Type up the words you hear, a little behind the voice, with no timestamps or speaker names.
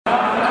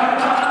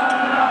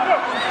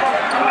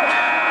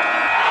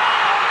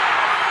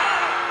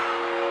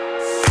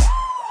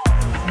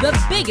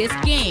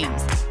biggest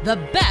games, the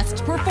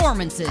best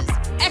performances,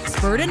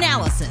 expert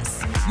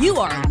analysis. You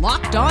are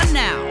Locked On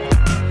Now.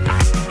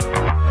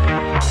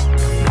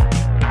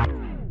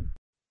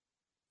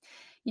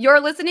 You're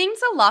listening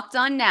to Locked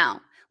On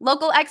Now,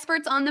 local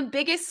experts on the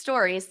biggest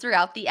stories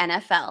throughout the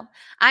NFL.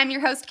 I'm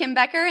your host, Kim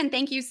Becker, and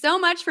thank you so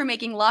much for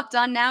making Locked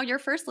On Now your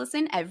first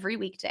listen every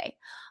weekday.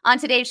 On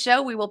today's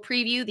show, we will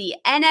preview the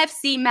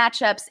NFC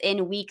matchups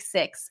in Week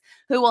 6,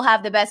 who will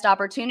have the best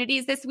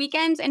opportunities this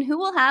weekend and who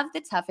will have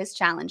the toughest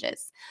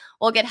challenges.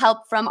 We'll get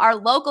help from our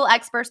local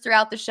experts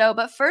throughout the show,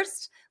 but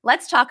first,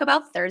 let's talk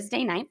about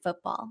Thursday Night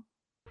Football.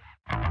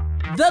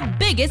 The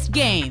biggest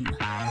game.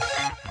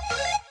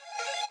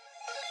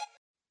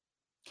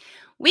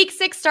 Week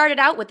 6 started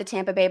out with the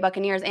Tampa Bay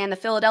Buccaneers and the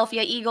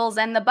Philadelphia Eagles,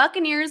 and the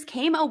Buccaneers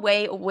came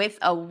away with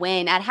a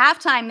win. At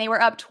halftime, they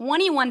were up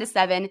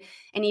 21-7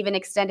 and even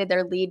extended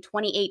their lead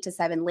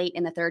 28-7 late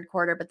in the third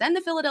quarter. But then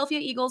the Philadelphia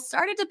Eagles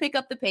started to pick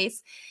up the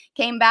pace,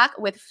 came back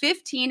with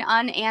 15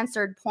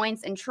 unanswered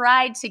points, and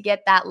tried to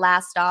get that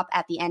last stop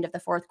at the end of the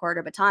fourth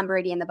quarter. But Tom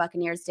Brady and the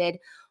Buccaneers did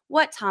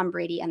what Tom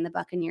Brady and the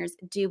Buccaneers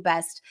do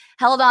best,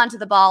 held on to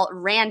the ball,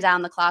 ran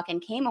down the clock, and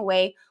came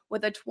away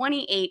with a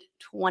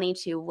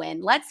 28-22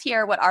 win. Let's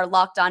hear what our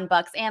Locked On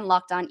Bucks and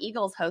Locked On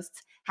Eagles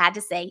hosts had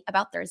to say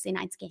about Thursday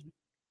night's game.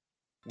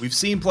 We've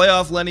seen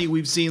playoff Lenny,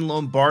 we've seen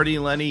Lombardi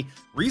Lenny.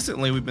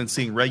 Recently, we've been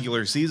seeing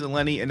regular season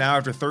Lenny, and now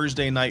after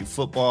Thursday Night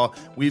Football,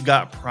 we've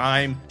got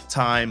prime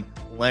time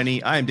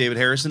Lenny. I am David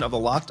Harrison of the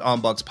Locked On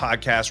Bucks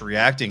podcast,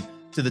 reacting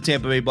to the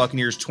Tampa Bay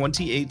Buccaneers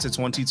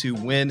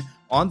 28-22 win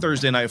on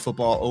Thursday Night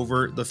Football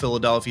over the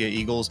Philadelphia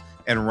Eagles,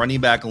 and running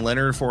back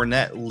Leonard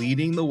Fournette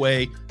leading the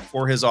way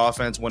for his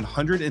offense.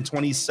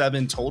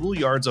 127 total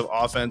yards of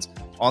offense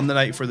on the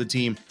night for the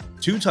team,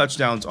 2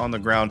 touchdowns on the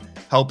ground,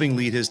 helping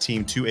lead his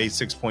team to a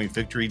 6-point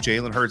victory.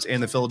 Jalen Hurts and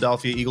the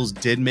Philadelphia Eagles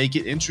did make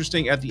it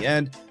interesting at the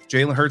end.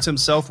 Jalen Hurts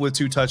himself with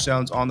 2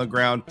 touchdowns on the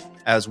ground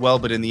as well,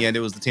 but in the end,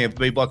 it was the Tampa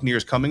Bay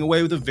Buccaneers coming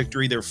away with a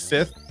victory, their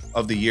 5th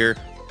of the year.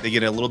 They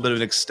get a little bit of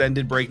an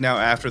extended break now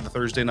after the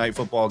Thursday Night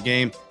Football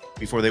game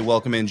before they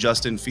welcome in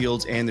Justin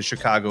Fields and the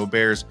Chicago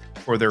Bears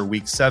for their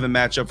Week 7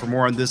 matchup. For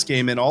more on this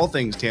game and all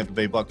things Tampa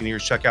Bay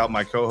Buccaneers, check out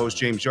my co-host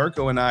James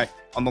Yarko and I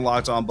on the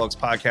Locked On Bucks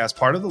podcast,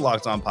 part of the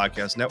Locked On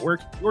Podcast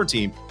Network, your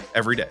team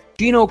every day.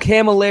 Gino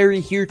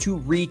Camilleri here to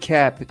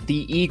recap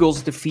the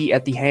Eagles' defeat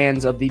at the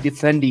hands of the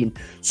defending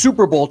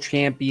Super Bowl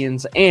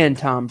champions and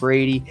Tom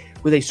Brady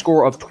with a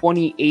score of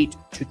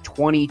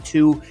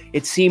 28-22.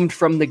 It seemed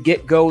from the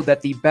get-go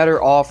that the better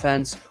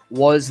offense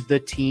was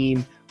the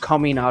team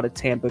coming out of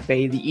Tampa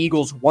Bay. The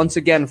Eagles, once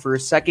again, for a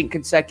second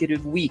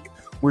consecutive week,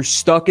 were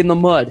stuck in the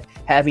mud,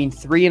 having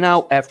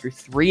 3-and-out after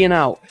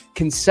 3-and-out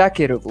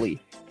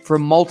consecutively for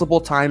multiple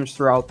times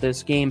throughout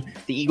this game.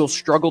 The Eagles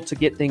struggled to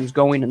get things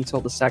going until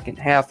the second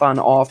half on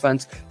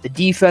offense. The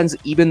defense,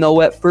 even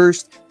though at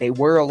first they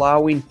were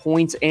allowing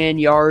points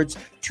and yards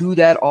to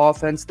that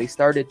offense, they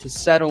started to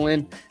settle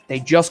in.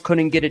 They just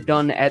couldn't get it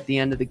done at the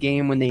end of the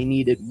game when they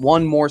needed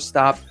one more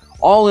stop.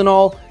 All in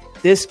all,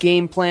 this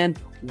game plan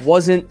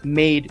wasn't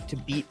made to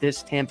beat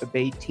this Tampa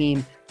Bay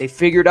team. They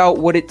figured out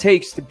what it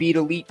takes to beat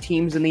elite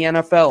teams in the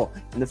NFL,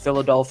 and the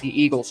Philadelphia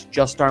Eagles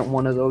just aren't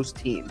one of those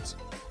teams.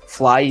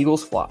 Fly,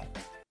 Eagles, fly.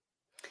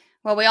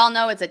 Well, we all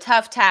know it's a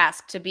tough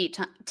task to beat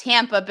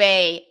Tampa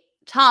Bay,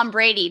 Tom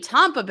Brady,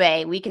 Tampa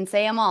Bay. We can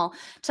say them all.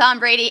 Tom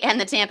Brady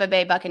and the Tampa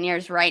Bay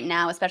Buccaneers right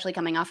now, especially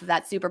coming off of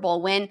that Super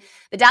Bowl win.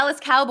 The Dallas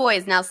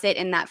Cowboys now sit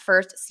in that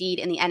first seed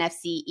in the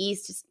NFC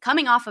East,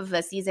 coming off of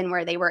a season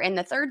where they were in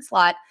the third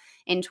slot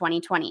in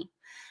 2020.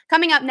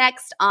 Coming up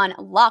next on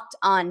Locked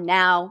On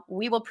Now,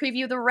 we will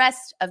preview the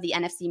rest of the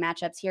NFC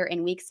matchups here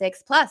in Week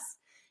 6. Plus,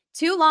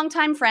 2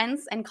 longtime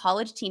friends and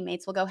college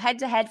teammates will go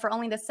head-to-head for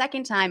only the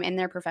second time in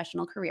their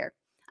professional career.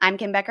 I'm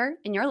Kim Becker,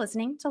 and you're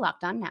listening to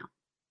Locked On Now.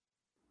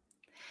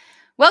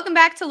 Welcome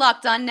back to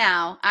Locked On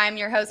Now. I'm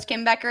your host,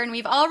 Kim Becker, and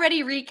we've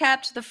already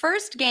recapped the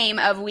first game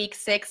of Week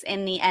 6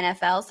 in the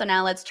NFL. So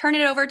now let's turn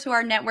it over to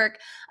our network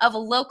of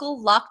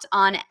local Locked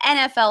On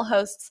NFL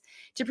hosts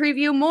to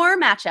preview more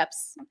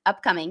matchups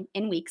upcoming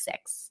in Week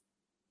 6.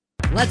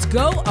 Let's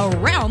go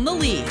around the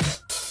league.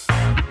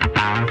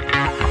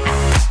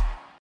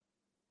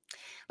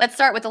 Let's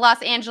start with the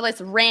Los Angeles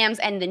Rams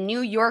and the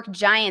New York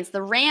Giants.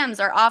 The Rams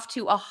are off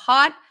to a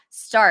hot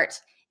start,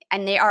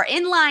 and they are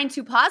in line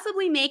to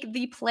possibly make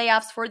the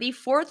playoffs for the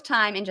 4th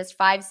time in just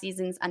 5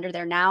 seasons under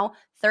their now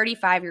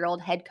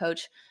 35-year-old head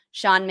coach,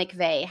 Sean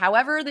McVay.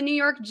 However, the New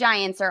York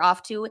Giants are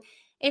off to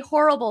a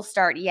horrible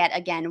start yet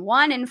again,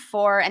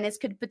 1-4, and this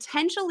could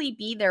potentially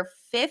be their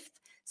 5th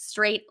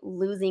straight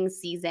losing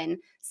season,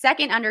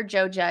 2nd under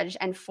Joe Judge,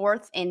 and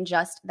 4th in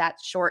just that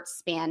short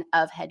span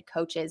of head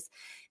coaches.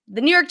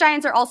 The New York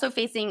Giants are also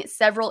facing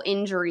several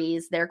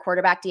injuries. Their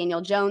quarterback,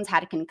 Daniel Jones,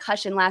 had a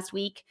concussion last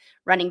week,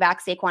 running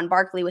back Saquon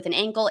Barkley with an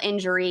ankle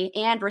injury,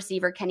 and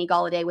receiver Kenny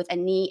Golladay with a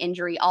knee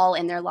injury, all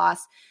in their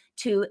loss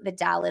to the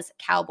Dallas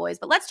Cowboys.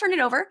 But let's turn it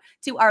over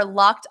to our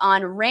Locked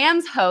On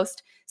Rams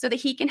host so that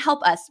he can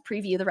help us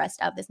preview the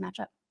rest of this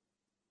matchup.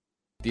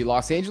 The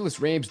Los Angeles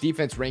Rams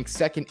defense ranks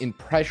second in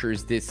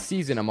pressures this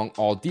season among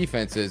all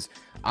defenses.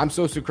 I'm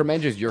Sosu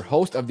Kremenjas, your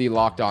host of the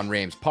Locked On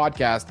Rams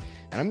podcast,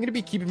 and I'm going to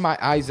be keeping my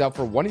eyes out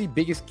for one of the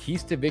biggest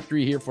keys to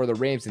victory here for the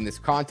Rams in this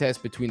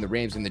contest between the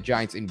Rams and the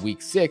Giants in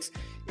Week 6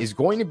 is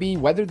going to be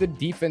whether the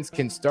defense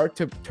can start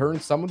to turn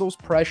some of those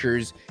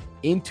pressures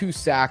into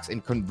sacks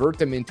and convert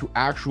them into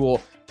actual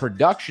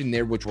production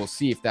there, which we'll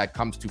see if that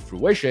comes to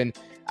fruition.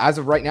 As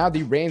of right now,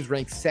 the Rams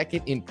rank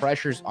second in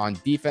pressures on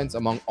defense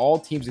among all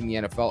teams in the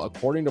NFL,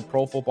 according to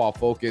Pro Football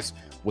Focus,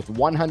 with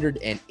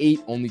 108,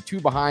 only 2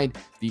 behind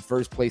the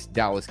first place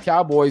Dallas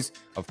Cowboys.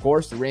 Of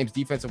course, the Rams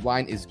defensive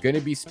line is going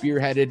to be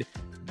spearheaded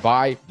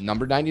by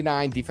number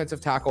 99 defensive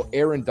tackle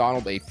Aaron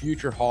Donald, a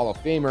future Hall of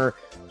Famer.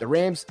 The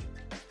Rams,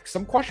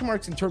 some question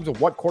marks in terms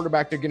of what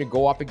quarterback they're going to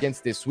go up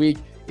against this week.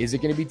 Is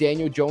it going to be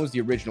Daniel Jones,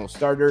 the original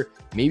starter?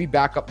 Maybe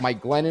backup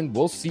Mike Glennon?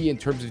 We'll see in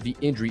terms of the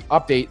injury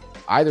update.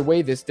 Either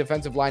way, this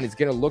defensive line is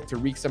going to look to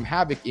wreak some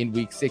havoc in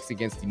Week 6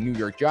 against the New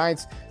York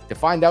Giants. To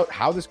find out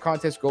how this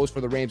contest goes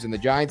for the Rams and the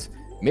Giants,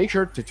 make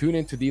sure to tune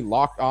into the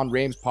Locked On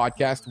Rams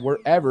podcast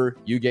wherever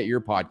you get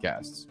your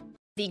podcasts.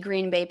 The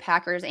Green Bay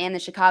Packers and the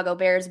Chicago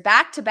Bears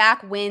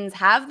back-to-back wins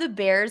have the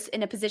Bears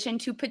in a position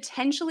to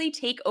potentially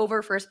take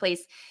over first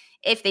place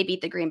if they beat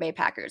the Green Bay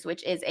Packers,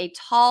 which is a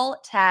tall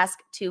task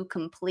to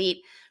complete.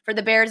 For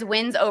the Bears,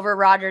 wins over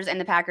Rodgers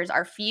and the Packers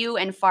are few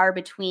and far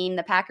between.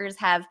 The Packers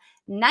have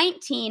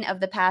 19 of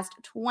the past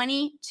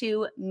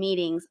 22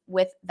 meetings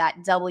with that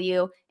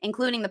W,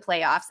 including the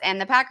playoffs. And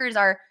the Packers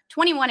are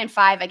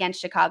 21-5 against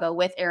Chicago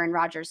with Aaron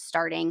Rodgers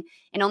starting.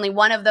 And only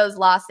one of those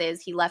losses,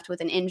 he left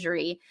with an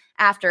injury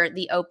after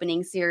the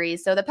opening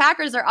series. So the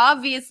Packers are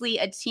obviously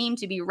a team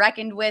to be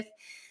reckoned with.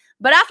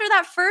 But after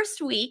that first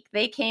week,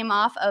 they came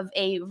off of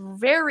a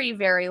very,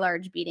 very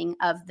large beating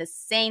of the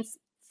Saints.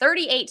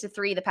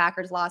 38-3, the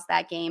Packers lost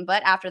that game.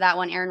 But after that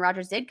one, Aaron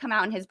Rodgers did come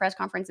out in his press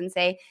conference and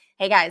say,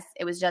 hey guys,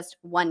 it was just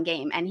one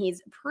game. And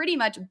he's pretty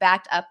much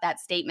backed up that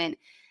statement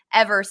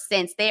ever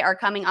since. They are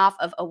coming off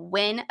of a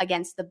win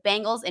against the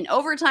Bengals in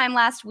overtime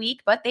last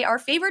week, but they are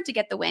favored to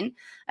get the win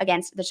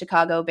against the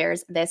Chicago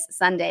Bears this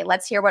Sunday.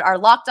 Let's hear what our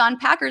Locked On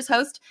Packers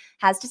host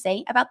has to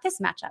say about this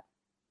matchup.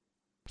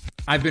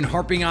 I've been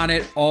harping on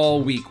it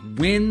all week.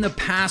 Win the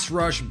pass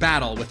rush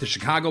battle with the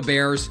Chicago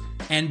Bears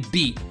and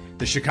beat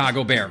the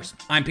Chicago Bears.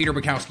 I'm Peter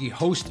Bukowski,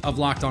 host of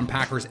Locked On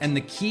Packers, and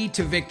the key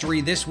to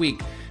victory this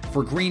week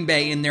for Green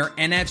Bay in their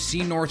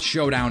NFC North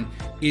showdown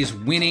is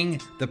winning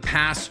the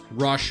pass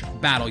rush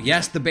battle.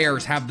 Yes, the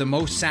Bears have the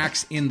most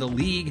sacks in the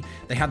league.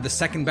 They have the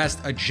second best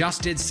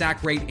adjusted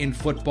sack rate in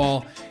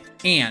football.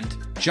 And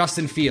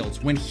Justin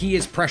Fields, when he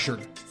is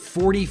pressured,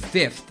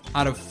 45th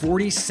out of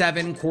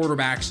 47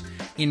 quarterbacks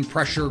in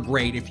pressure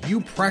grade. If you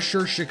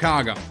pressure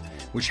Chicago,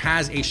 which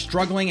has a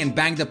struggling and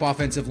banged up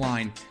offensive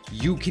line,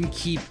 you can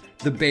keep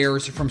the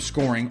Bears from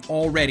scoring,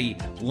 already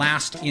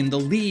last in the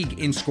league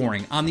in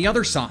scoring. On the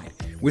other side,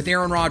 with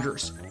Aaron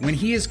Rodgers, when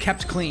he is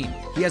kept clean,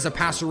 he has a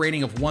passer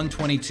rating of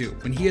 122.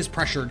 When he is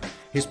pressured,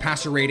 his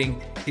passer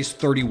rating is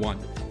 31.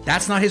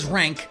 That's not his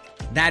rank,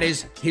 that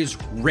is his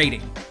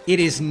rating. It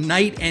is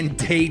night and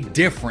day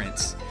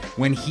difference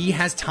when he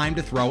has time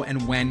to throw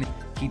and when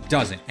he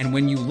doesn't. And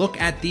when you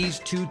look at these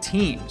two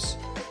teams,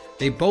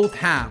 they both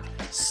have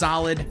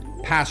solid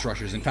pass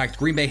rushers. In fact,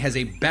 Green Bay has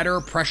a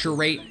better pressure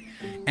rate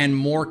and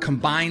more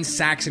combined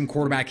sacks and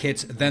quarterback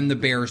hits than the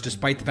Bears,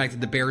 despite the fact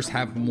that the Bears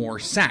have more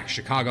sacks.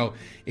 Chicago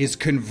is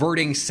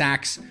converting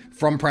sacks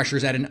from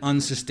pressures at an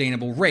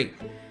unsustainable rate.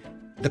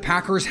 The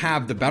Packers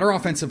have the better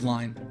offensive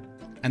line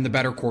and the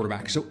better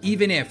quarterback. So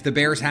even if the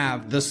Bears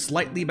have the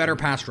slightly better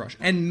pass rush,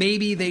 and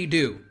maybe they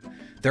do,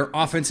 their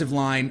offensive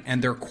line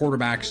and their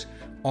quarterbacks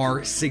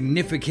are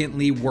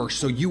significantly worse.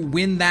 So you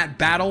win that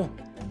battle,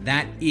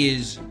 that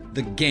is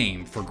the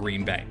game for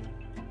Green Bay.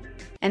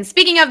 And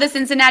speaking of the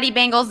Cincinnati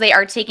Bengals, they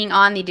are taking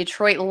on the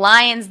Detroit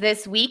Lions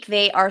this week.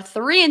 They are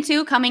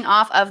 3-2 coming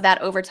off of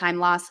that overtime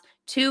loss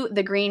to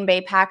the Green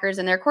Bay Packers.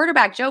 And their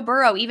quarterback, Joe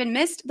Burrow, even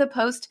missed the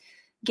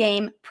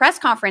post-game press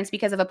conference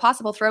because of a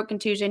possible throat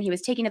contusion. He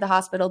was taken to the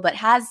hospital, but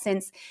has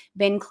since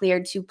been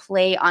cleared to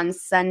play on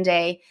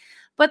Sunday.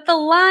 But the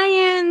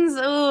Lions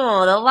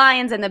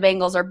and the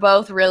Bengals are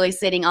both really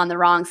sitting on the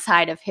wrong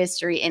side of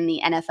history in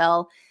the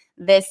NFL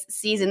this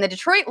season. The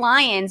Detroit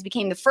Lions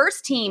became the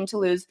first team to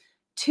lose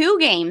 2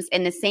 games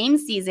in the same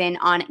season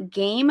on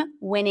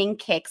game-winning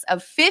kicks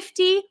of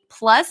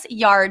 50-plus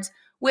yards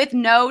with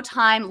no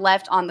time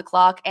left on the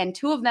clock, and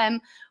 2 of them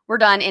were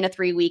done in a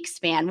 3-week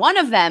span. One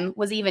of them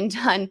was even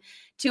done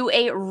to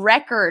a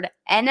record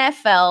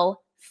NFL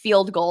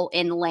field goal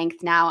in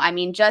length now. I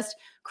mean, just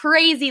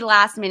crazy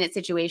last-minute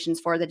situations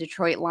for the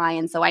Detroit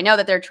Lions. So I know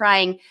that they're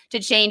trying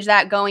to change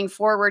that going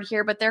forward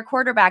here, but their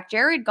quarterback,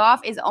 Jared Goff,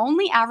 is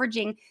only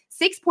averaging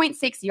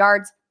 6.6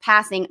 yards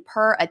passing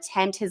per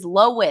attempt, his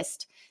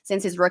lowest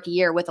since his rookie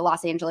year with the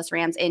Los Angeles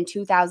Rams in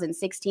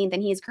 2016.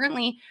 And he is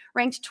currently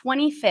ranked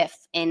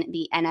 25th in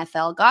the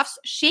NFL. Goff's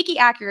shaky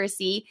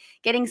accuracy,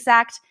 getting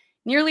sacked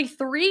Nearly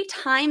 3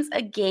 times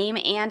a game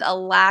and a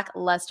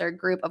lackluster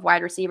group of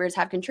wide receivers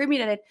have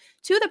contributed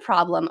to the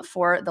problem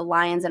for the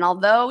Lions. And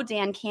although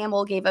Dan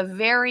Campbell gave a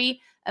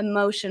very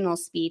emotional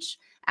speech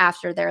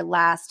after their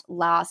last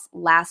loss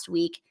last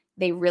week,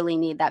 they really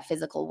need that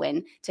physical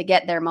win to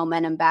get their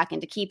momentum back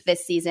and to keep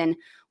this season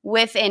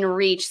within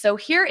reach. So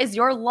here is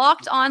your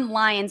Locked On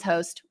Lions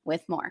host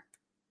with more.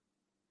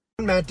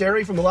 Matt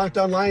Derry from the Locked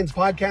On Lions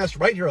podcast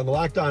right here on the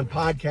Locked On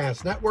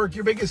Podcast Network.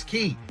 Your biggest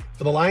key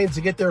for the Lions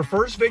to get their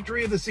first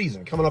victory of the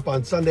season coming up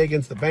on Sunday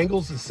against the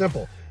Bengals is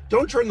simple.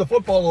 Don't turn the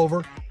football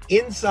over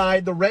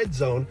inside the red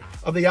zone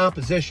of the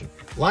opposition.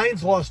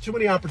 Lions lost too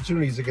many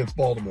opportunities against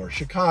Baltimore,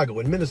 Chicago,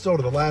 and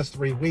Minnesota the last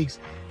 3 weeks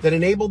that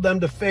enabled them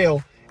to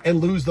fail and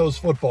lose those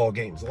football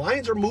games. The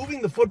Lions are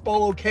moving the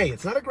football okay.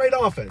 It's not a great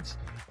offense,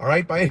 all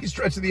right, by any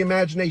stretch of the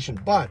imagination.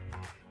 But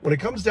when it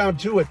comes down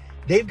to it,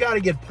 they've got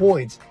to get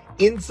points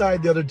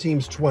inside the other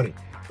team's 20.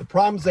 The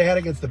problems they had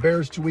against the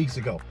Bears 2 weeks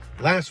ago.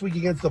 Last week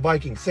against the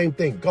Vikings, same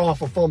thing.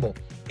 Goff, a fumble,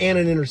 and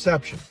an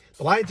interception.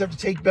 The Lions have to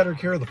take better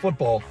care of the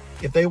football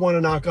if they want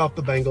to knock off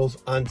the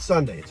Bengals on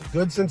Sunday. It's a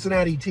good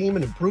Cincinnati team,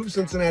 an improved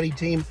Cincinnati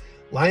team.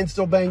 Lions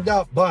still banged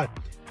up, but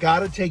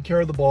got to take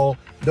care of the ball.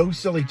 No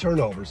silly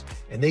turnovers,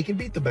 and they can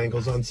beat the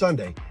Bengals on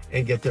Sunday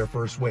and get their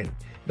first win.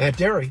 Matt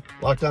Derry,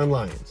 Locked On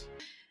Lions.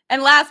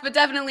 And last but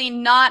definitely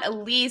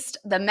not least,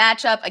 the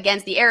matchup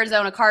against the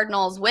Arizona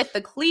Cardinals with the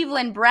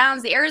Cleveland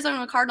Browns. The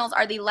Arizona Cardinals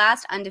are the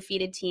last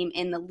undefeated team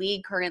in the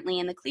league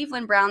currently, and the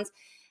Cleveland Browns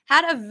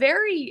had a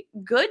very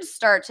good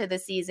start to the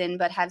season,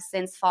 but have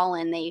since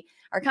fallen. They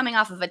are coming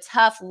off of a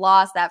tough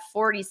loss, that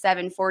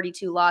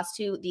 47-42 loss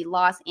to the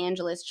Los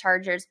Angeles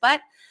Chargers. But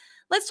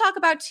let's talk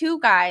about two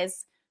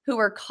guys who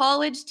were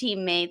college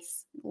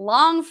teammates,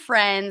 long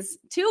friends,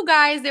 two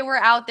guys that were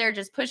out there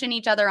just pushing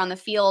each other on the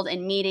field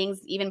in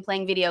meetings, even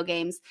playing video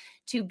games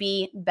to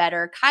be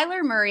better.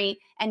 Kyler Murray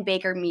and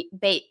Baker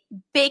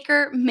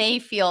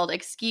Mayfield,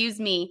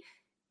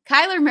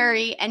 Kyler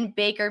Murray and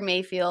Baker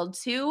Mayfield,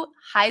 two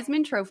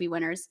Heisman Trophy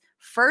winners,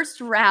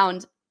 first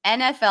round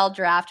NFL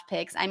draft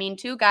picks. I mean,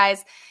 two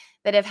guys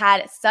that have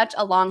had such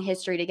a long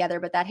history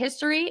together, but that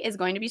history is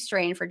going to be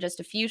strained for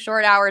just a few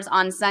short hours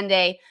on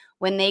Sunday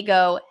when they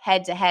go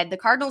head to head. The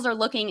Cardinals are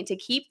looking to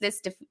keep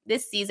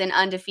this season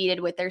undefeated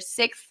with their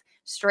 6th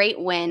straight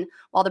win,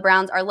 while the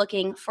Browns are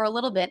looking for a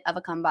little bit of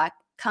a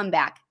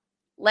comeback.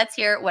 Let's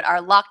hear what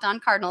our Locked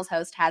On Cardinals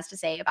host has to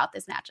say about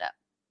this matchup.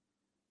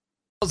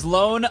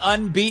 Lone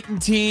unbeaten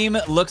team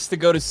looks to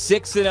go to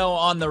 6-0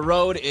 on the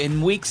road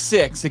in week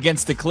 6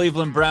 against the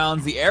Cleveland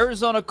Browns. The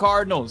Arizona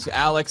Cardinals,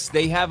 Alex,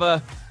 they have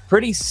a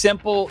pretty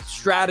simple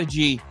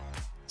strategy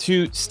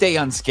to stay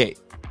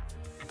unscathed.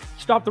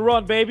 Stop the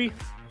run, baby.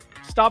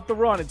 Stop the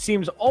run. It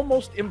seems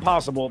almost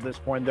impossible at this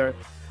point.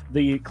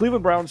 The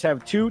Cleveland Browns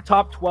have 2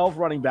 top 12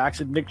 running backs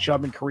in Nick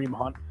Chubb and Kareem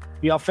Hunt.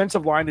 The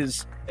offensive line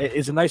is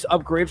a nice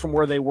upgrade from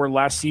where they were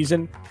last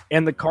season.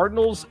 And the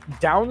Cardinals'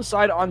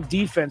 downside on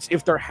defense,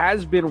 if there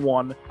has been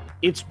one,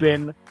 it's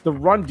been the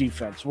run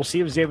defense. We'll see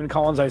if Zaven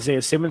Collins,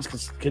 Isaiah Simmons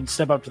can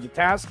step up to the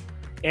task,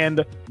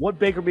 and what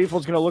Baker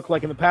Mayfield is going to look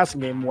like in the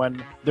passing game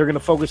when they're going to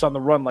focus on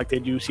the run like they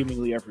do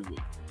seemingly every week.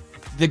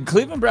 The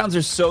Cleveland Browns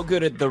are so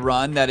good at the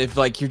run that if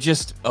you're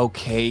just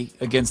okay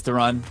against the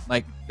run,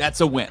 that's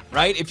a win,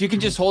 right? If you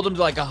can just hold them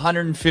to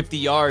 150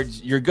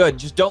 yards, you're good.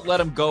 Just don't let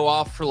them go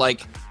off for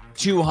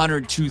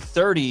 200,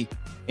 230,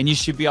 and you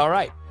should be all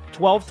right.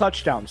 12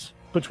 touchdowns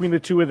between the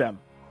two of them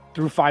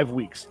through 5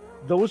 weeks.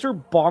 Those are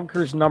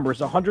bonkers numbers,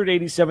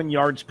 187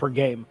 yards per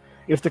game.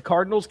 If the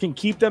Cardinals can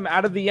keep them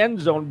out of the end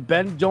zone,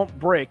 bend, don't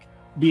break,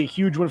 be a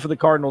huge win for the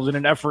Cardinals in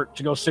an effort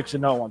to go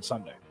 6-0 on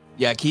Sunday.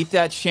 Yeah, keep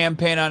that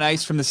champagne on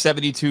ice from the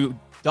 72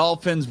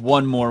 Dolphins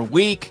one more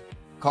week.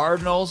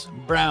 Cardinals,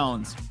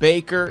 Browns,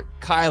 Baker,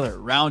 Kyler,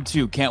 round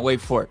 2. Can't wait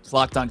for it. It's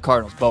Locked On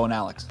Cardinals, Bo and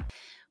Alex.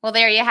 Well,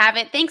 there you have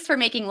it. Thanks for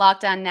making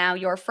Locked On Now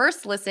your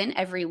first listen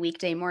every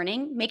weekday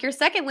morning. Make your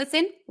second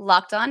listen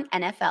Locked On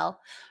NFL.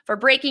 For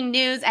breaking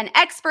news and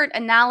expert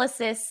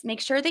analysis, make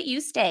sure that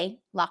you stay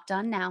locked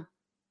on now.